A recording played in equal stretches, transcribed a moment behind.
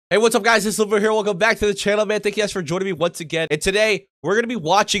Hey, what's up, guys? It's Limbo here. Welcome back to the channel, man. Thank you guys for joining me once again. And today, we're going to be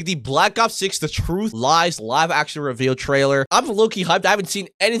watching the Black Ops 6 The Truth Lies live action reveal trailer. I'm low-key hyped. I haven't seen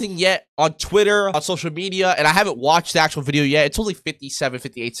anything yet on Twitter, on social media, and I haven't watched the actual video yet. It's only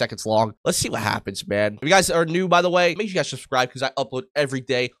 58 seconds long. Let's see what happens, man. If you guys are new, by the way, make sure you guys subscribe because I upload every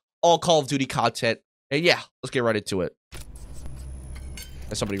day, all Call of Duty content. And yeah, let's get right into it.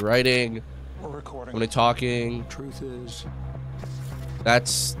 There's somebody writing. We're recording. Somebody talking. Truth is,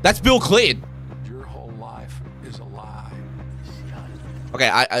 That's Bill Clinton. your whole life is a lie. Okay,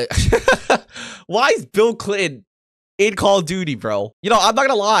 why is Bill Clinton in Call of Duty, bro? You know, I'm not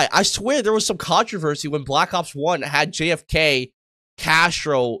gonna lie. I swear there was some controversy when Black Ops 1 had JFK,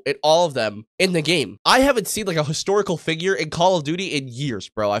 Castro, and all of them in the game. I haven't seen like a historical figure in Call of Duty in years,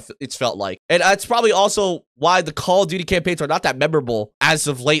 bro. It's felt like. And that's probably also why the Call of Duty campaigns are not that memorable as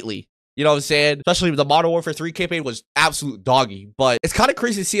of lately. You know what I'm saying? Especially the Modern Warfare 3 campaign was absolute doggy. But it's kind of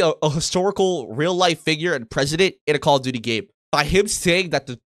crazy to see a historical real-life figure and president in a Call of Duty game. By him saying that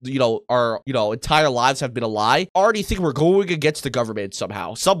our entire lives have been a lie, I already think we're going against the government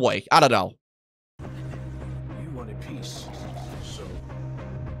somehow. Some way. I don't know. You wanted peace, so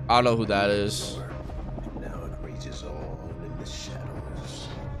I don't know who that is. now it rages on in the shadows.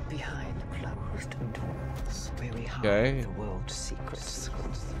 Behind closed doors, where we hide Okay. the world's secrets.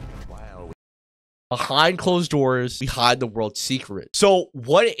 Behind closed doors, behind the world's secret. So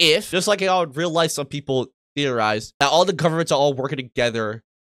what if, just like in real life, some people theorize that all the governments are all working together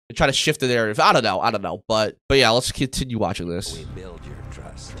and try to shift the narrative. I don't know. But yeah, let's continue watching this. We build your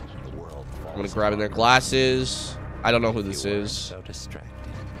trust. The world I'm gonna grab in their glasses. I don't know who this is. So distracted.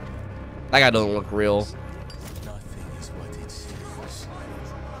 That guy doesn't look real. Nothing is what it seems.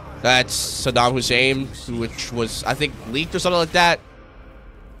 That's Saddam Hussein, which was, I think, leaked or something like that.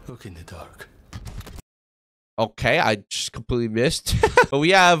 Look in the dark. Okay, I just completely missed. But we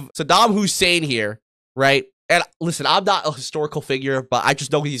have Saddam Hussein here, right? And listen, I'm not a historical figure, but I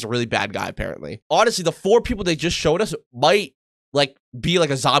just know he's a really bad guy, apparently. Honestly, the 4 people they just showed us might, like, be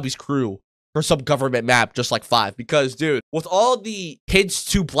like a zombies crew for some government map, just like 5. Because, dude, with all the hints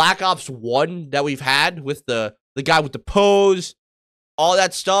to Black Ops 1 that we've had with the guy with the pose, all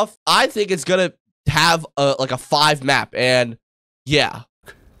that stuff, I think it's gonna have like a 5 map. And yeah.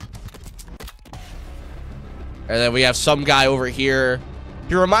 And then we have some guy over here.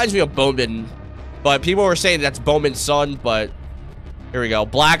 He reminds me of Bowman, but people were saying that's Bowman's son. But here we go.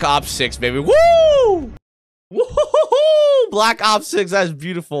 Black Ops 6, baby. Woo! Woo! Black Ops 6. That's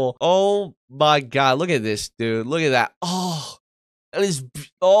beautiful. Oh my God. Look at this, dude. Look at that. Oh, that is.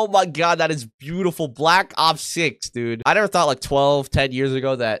 Oh my God. That is beautiful. Black Ops 6, dude. I never thought like 10 years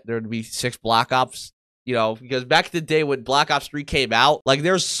ago that there would be 6 Black Ops. You know, because back in the day when Black Ops 3 came out, like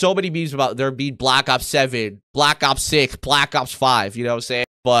there's so many memes about there being Black Ops 7, Black Ops 6, Black Ops 5, you know what I'm saying?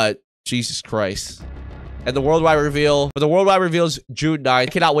 But Jesus Christ. And the worldwide reveal, is June 9th. I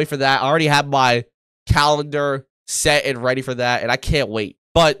cannot wait for that. I already have my calendar set and ready for that, and I can't wait.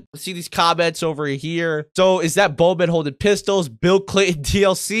 But let's see these comments over here. So is that Bowman holding pistols? Bill Clinton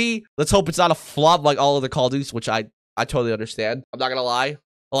DLC? Let's hope it's not a flop like all of the Call of Duties, which I totally understand. I'm not gonna lie.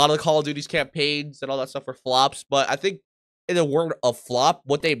 A lot of the Call of Duty's campaigns and all that stuff were flops, but I think in the word of flop,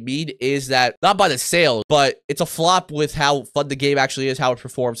 what they mean is that, not by the sales, but it's a flop with how fun the game actually is, how it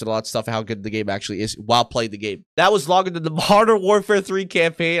performs, and all that stuff, and how good the game actually is while playing the game. That was longer than the Modern Warfare 3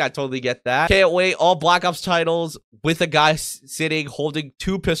 campaign. I totally get that. Can't wait. All Black Ops titles with a guy sitting, holding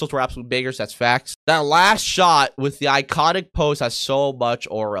 2 pistols were absolute bangers. That's facts. That last shot with the iconic pose has so much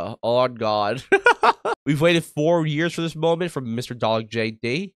aura. Oh, God. We've waited 4 years for this moment from Mr. Dog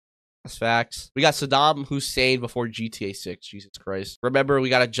JD. That's facts. We got Saddam Hussein before GTA 6. Jesus Christ. Remember, we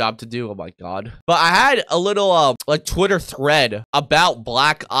got a job to do. Oh my God. But I had a little like Twitter thread about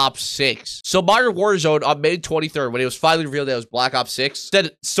Black Ops 6. So Modern Warzone on May 23rd, when it was finally revealed that it was Black Ops 6,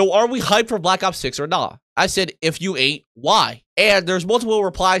 said, so are we hyped for Black Ops 6 or not? I said, if you ain't, why? And there's multiple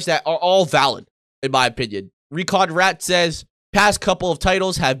replies that are all valid, in my opinion. Recon Rat says, past couple of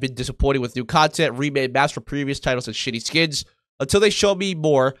titles have been disappointing with new content, remade maps for previous titles, and shitty skins. Until they show me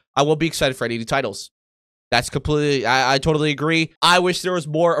more, I won't be excited for any new titles. That's completely, I totally agree. I wish there was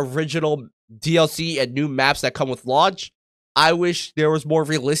more original DLC and new maps that come with launch. I wish there was more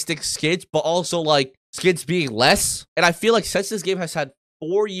realistic skins, but also like skins being less. And I feel like since this game has had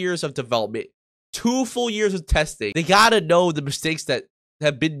 4 years of development, 2 full years of testing, they gotta know the mistakes that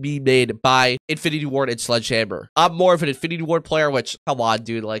have been made by Infinity Ward and Sledgehammer. I'm more of an Infinity Ward player, which, come on,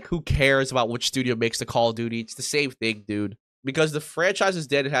 dude. Like, who cares about which studio makes the Call of Duty? It's the same thing, dude. because the franchise is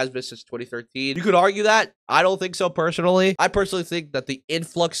dead. It has been since 2013. You could argue that. I don't think so personally. I personally think that the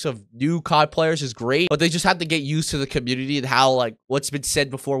influx of new COD players is great, but they just have to get used to the community and how, like, what's been said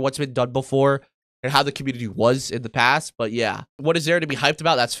before, what's been done before, and how the community was in the past. But yeah, what is there to be hyped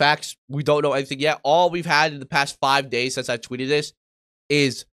about? That's facts. We don't know anything yet. All we've had in the past 5 days since I tweeted this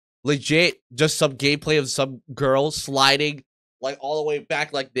is legit just some gameplay of some girl sliding like all the way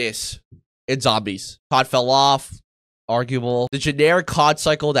back like this in zombies. COD fell off. Arguable. The generic COD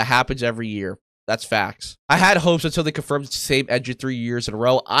cycle that happens every year. That's facts. I had hopes until they confirmed the same engine 3 years in a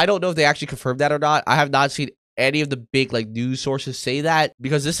row. I don't know if they actually confirmed that or not. I have not seen any of the big like news sources say that,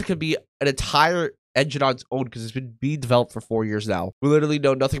 because this could be an entire engine on its own, because it's been being developed for 4 years now. We literally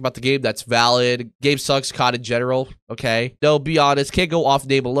know nothing about the game. That's valid. Game sucks. COD in general. Okay. No, be honest. Can't go off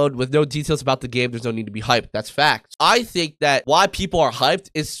name alone. With no details about the game, there's no need to be hyped. That's facts. I think that why people are hyped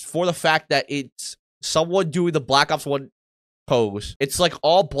is for the fact that it's someone doing the Black Ops 1 pose. It's like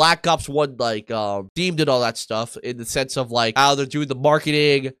all Black Ops 1 like themed and all that stuff, in the sense of like how they're doing the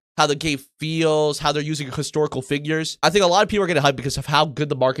marketing, how the game feels, how they're using historical figures. I think a lot of people are getting hyped because of how good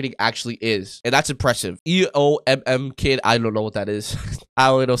the marketing actually is, and that's impressive. EOMM kid, I don't know what that is. I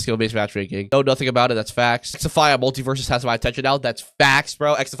only know skill-based matchmaking. Know nothing about it. That's facts. XFI on Multiverses has my attention now. That's facts,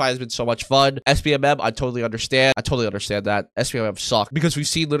 bro. XFI has been so much fun. SPMM, I totally understand. I totally understand that. SPMM suck because we've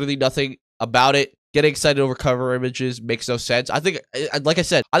seen literally nothing about it. Getting excited over cover images makes no sense. I think, like I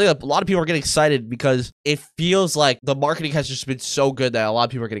said, I think a lot of people are getting excited because it feels like the marketing has just been so good that a lot of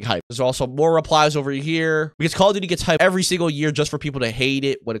people are getting hyped. There's also more replies over here because Call of Duty gets hyped every single year just for people to hate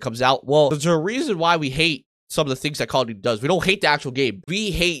it when it comes out. Well, there's a reason why we hate some of the things that Call of Duty does. We don't hate the actual game.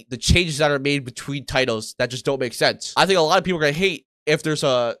 We hate the changes that are made between titles that just don't make sense. I think a lot of people are going to hate if there's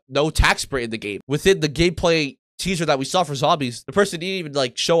a no tax spray in the game. Within the gameplay teaser that we saw for zombies, the person didn't even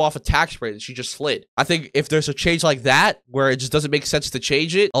like show off a tax spray and she just slid. I think if there's a change like that where it just doesn't make sense to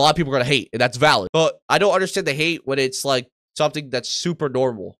change it, a lot of people are gonna hate, and that's valid. But I don't understand the hate when it's like something that's super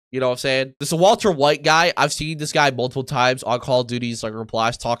normal. You know what I'm saying? This is a Walter White guy. I've seen this guy multiple times on Call of Duty's like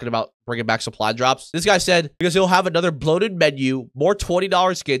replies talking about bringing back supply drops. This guy said because he'll have another bloated menu, more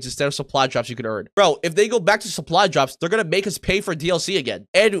 $20 skins instead of supply drops you can earn. Bro, if they go back to supply drops, they're gonna make us pay for DLC again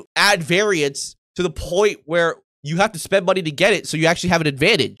and add variants to the point where you have to spend money to get it, so you actually have an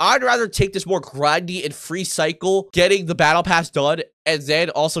advantage. I'd rather take this more grindy and free cycle, getting the battle pass done, and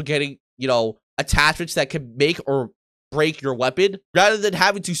then also getting, you know, attachments that can make or break your weapon, rather than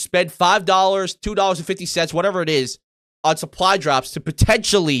having to spend $5, $2.50, whatever it is, on supply drops to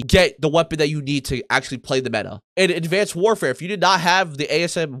potentially get the weapon that you need to actually play the meta. In Advanced Warfare, if you did not have the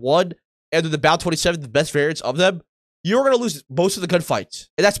ASM-1 and the Bound 27, the best variants of them, you're going to lose most of the gunfights.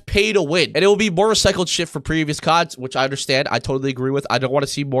 And that's pay to win. And it will be more recycled shit for previous CODs, which I understand. I totally agree with. I don't want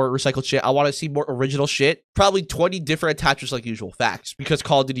to see more recycled shit. I want to see more original shit. Probably 20 different attachments like usual. Facts. Because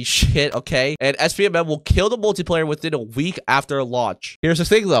Call of Duty shit, okay? And SPMM will kill the multiplayer within a week after launch. Here's the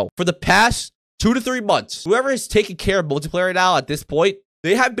thing, though. For the past 2 to 3 months, whoever is taking care of multiplayer now at this point,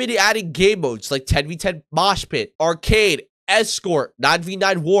 they have been adding game modes like 10v10 Mosh Pit, Arcade, Escort,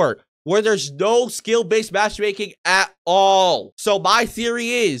 9v9 War, where there's no skill-based matchmaking at all. So my theory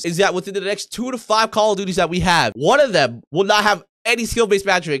is that within the next 2 to 5 Call of Duties that we have, one of them will not have any skill-based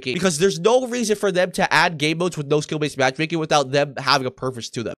matchmaking, because there's no reason for them to add game modes with no skill-based matchmaking without them having a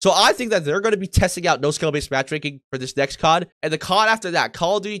purpose to them. So I think that they're going to be testing out no skill-based matchmaking for this next COD, and the COD after that,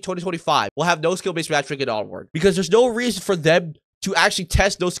 Call of Duty 2025, will have no skill-based matchmaking onward, because there's no reason for them to actually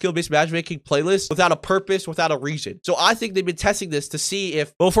test those skill-based matchmaking playlists without a purpose, without a reason. So I think they've been testing this to see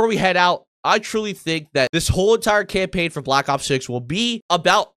if, before we head out, I truly think that this whole entire campaign for Black Ops 6 will be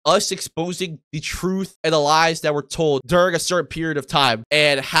about us exposing the truth and the lies that were told during a certain period of time,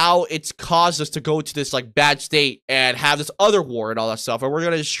 and how it's caused us to go to this like bad state and have this other war and all that stuff. And we're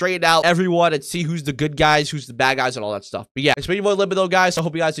going to straighten out everyone and see who's the good guys, who's the bad guys, and all that stuff. But yeah, it's been your boy Limbo though, guys. I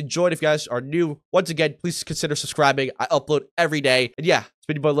hope you guys enjoyed. If you guys are new, once again, please consider subscribing. I upload every day. And yeah, it's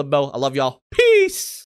been your boy Limbo. I love y'all. Peace.